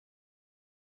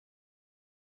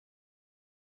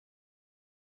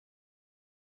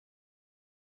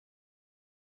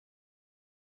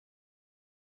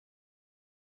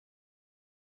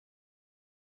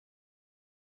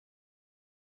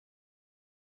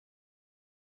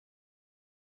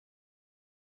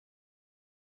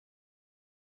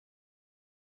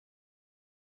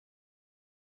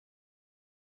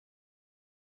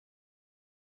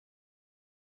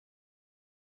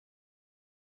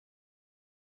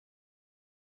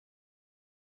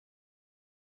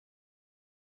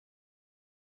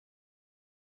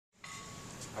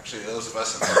Actually, those of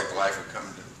us in public life have come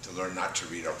to learn not to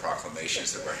read our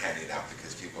proclamations that we're handing out,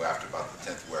 because people after about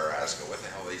the 10th whereas go, what the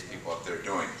hell are these people up there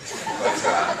doing? But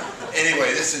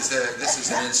anyway, this is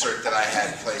an insert that I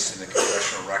had placed in the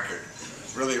Congressional Record,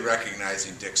 really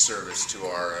recognizing Dick's service to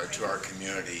our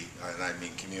community, and I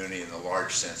mean community in the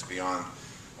large sense beyond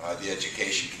the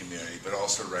education community, but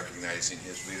also recognizing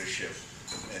his leadership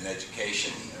in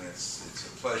education. And it's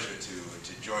a pleasure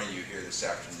to join you here this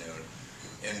afternoon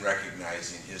in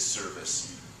recognizing his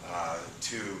service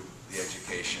to the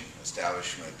education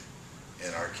establishment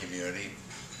in our community,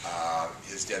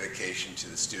 his dedication to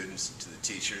the students, to the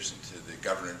teachers, and to the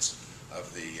governance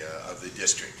of the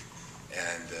district.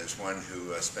 And as one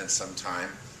who spent some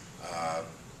time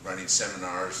running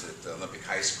seminars at the Olympic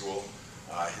High School,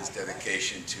 his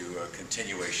dedication to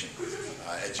continuation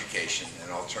education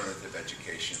and alternative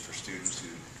education for students who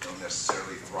don't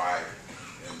necessarily thrive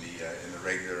in the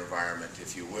regular environment,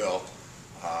 if you will.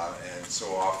 And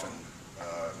so often,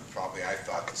 probably I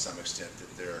thought to some extent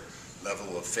that their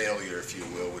level of failure, if you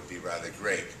will, would be rather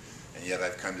great. And yet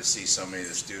I've come to see so many of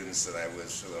the students that I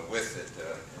was with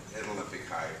at Olympic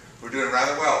High who are doing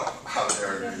rather well out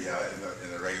there in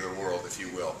the regular world, if you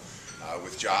will,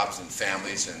 with jobs and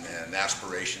families and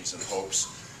aspirations and hopes.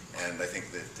 And I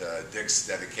think that Dick's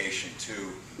dedication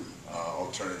to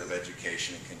alternative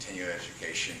education and continuing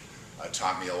education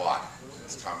taught me a lot.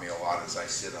 It's taught me a lot as I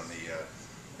sit on the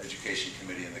Education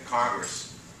Committee in the Congress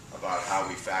about how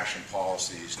we fashion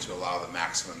policies to allow the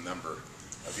maximum number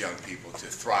of young people to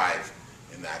thrive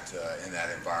in that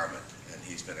environment. And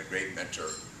he's been a great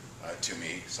mentor to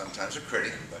me, sometimes a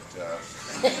critic, but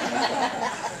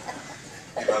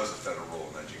he loves the federal role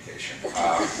in education. You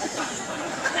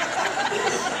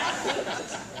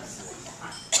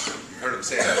heard him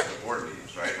say that at the board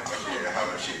meetings, right? How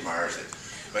much he admires it.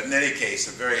 But in any case,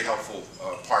 a very helpful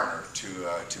partner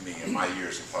to me in my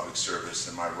years of public service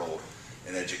and my role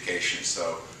in education.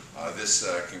 So this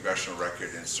Congressional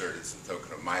Record insert is a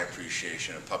token of my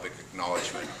appreciation and public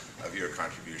acknowledgement of your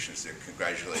contributions.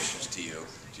 Congratulations to you,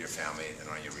 to your family, and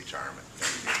on your retirement.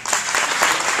 Thank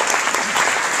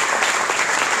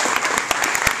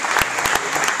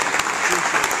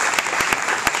you.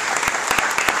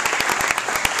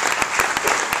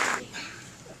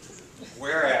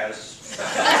 Whereas, I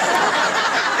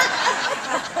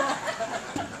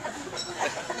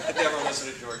never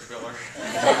listened to George Miller.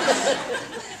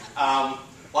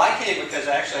 Well, I came because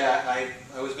actually I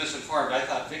was misinformed. I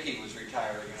thought Vicki was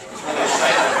retiring, and I was really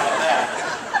excited about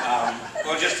that.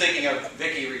 Well, just thinking of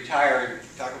Vicki retiring,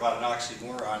 talk about an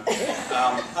oxymoron.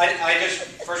 I just,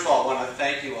 first of all, want to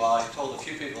thank you all. I told a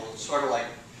few people, it's sort of like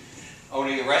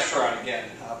owning a restaurant again.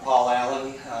 Paul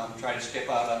Allen trying to skip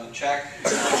out on the check.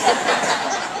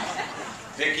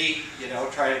 Vicki, you know,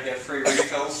 trying to get free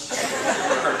refills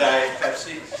for Diet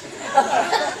Pepsi.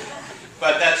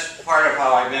 But that's part of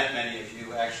how I met many of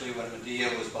you, actually, when Medea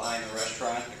was behind the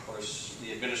restaurant. Of course,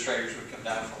 the administrators would come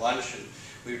down for lunch, and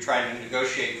we would try to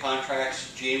negotiate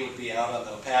contracts. Gene would be out on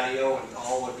the patio, and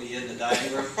all would be in the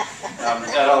dining room.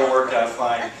 That all worked out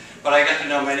fine. But I got to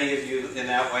know many of you in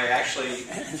that way. Actually,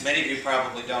 many of you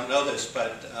probably don't know this,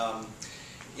 but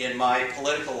in my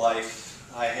political life,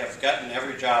 I have gotten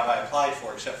every job I applied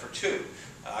for except for two.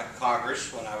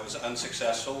 Congress, when I was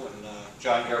unsuccessful, and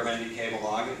John Garamendi came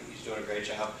along, and he's doing a great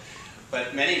job.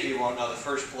 But many of you won't know the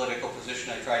first political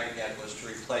position I tried to get was to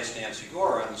replace Nancy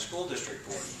Gore on the school district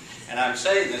board. And I'm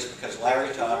saying this because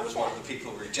Larry Todd was one of the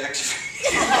people who rejected me.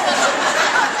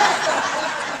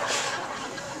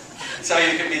 So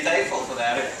you can be thankful for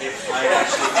that if I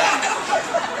actually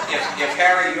if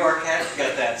Harry York had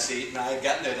got that seat and I had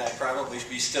gotten it, I'd probably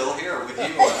be still here with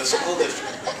you on the school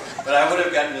district. But I would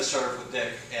have gotten to serve with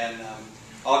Dick. And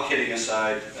all kidding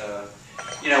aside,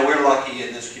 you know, we're lucky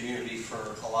in this community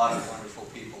for a lot of wonderful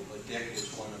people, but Dick is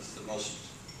one of the most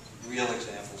real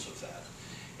examples of that.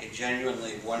 A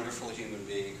genuinely wonderful human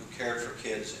being who cared for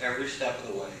kids every step of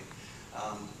the way.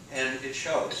 And it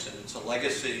shows, and it's a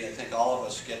legacy. I think all of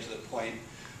us get to the point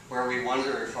where we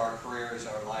wonder if our careers,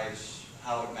 our lives,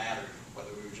 how it mattered,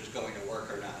 whether we were just going to work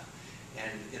or not.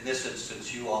 And in this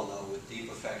instance, you all know with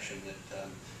deep affection that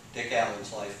Dick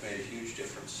Allen's life made a huge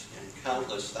difference in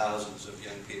countless thousands of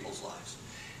young people's lives,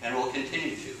 and will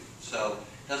continue to. So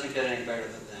it doesn't get any better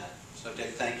than that. So Dick,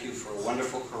 thank you for a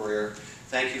wonderful career.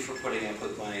 Thank you for putting up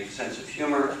with my sense of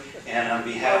humor, and on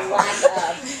behalf of...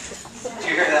 Did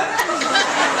you hear that?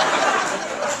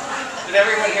 Did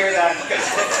everyone hear that?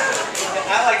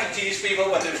 I like to tease people. people,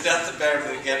 but there's nothing better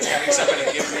than having somebody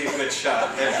give me a good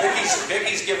shot. And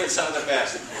Vicky's given some of the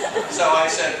best. So I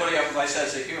said, putting up my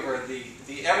sense of humor, the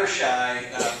ever shy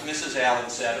Mrs. Allen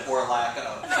said, or lack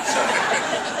of. So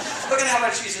look at how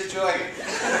much she's enjoying it.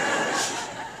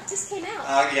 It just came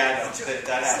out. Yeah, I know.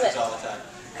 That happens all the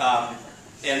time.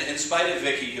 And in spite of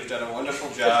Vicky, you've done a wonderful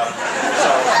job. So,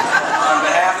 on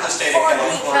behalf of the state of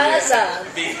California,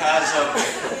 because of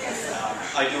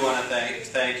I do want to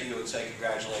thank you and say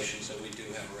congratulations, and we do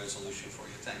have a resolution for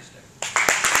you. Thanks, Dick.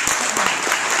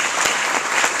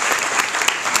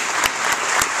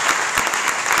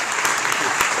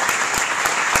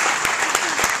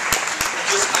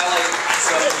 Just highlight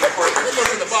some important. Look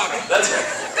at the bottom. That's right.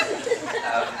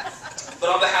 But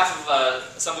on behalf of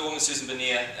Assemblywoman Susan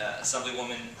Bonilla,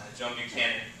 Assemblywoman Joan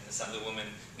Buchanan, and Assemblywoman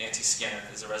Nancy Skinner,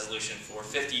 is a resolution for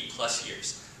 50+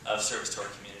 years of service to our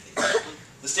community.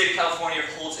 The state of California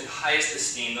holds in highest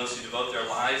esteem those who devote their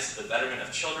lives to the betterment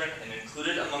of children, and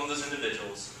included among those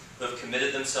individuals who have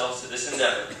committed themselves to this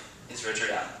endeavor is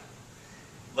Richard Allen.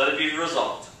 Let it be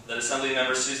resolved that Assembly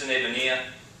Members Susan A. Bonilla,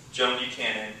 Joan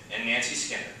Buchanan, and Nancy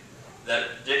Skinner,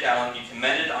 that Dick Allen be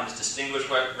commended on his distinguished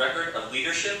record of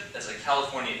leadership as a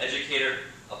California educator,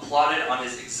 applauded on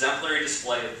his exemplary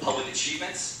display of public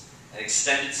achievements, and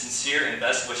extended sincere and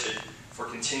best wishes for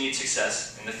continued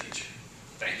success in the future.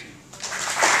 Thank you.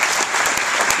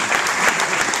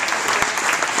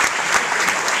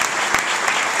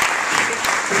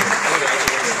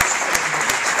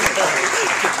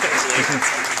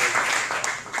 Congratulations.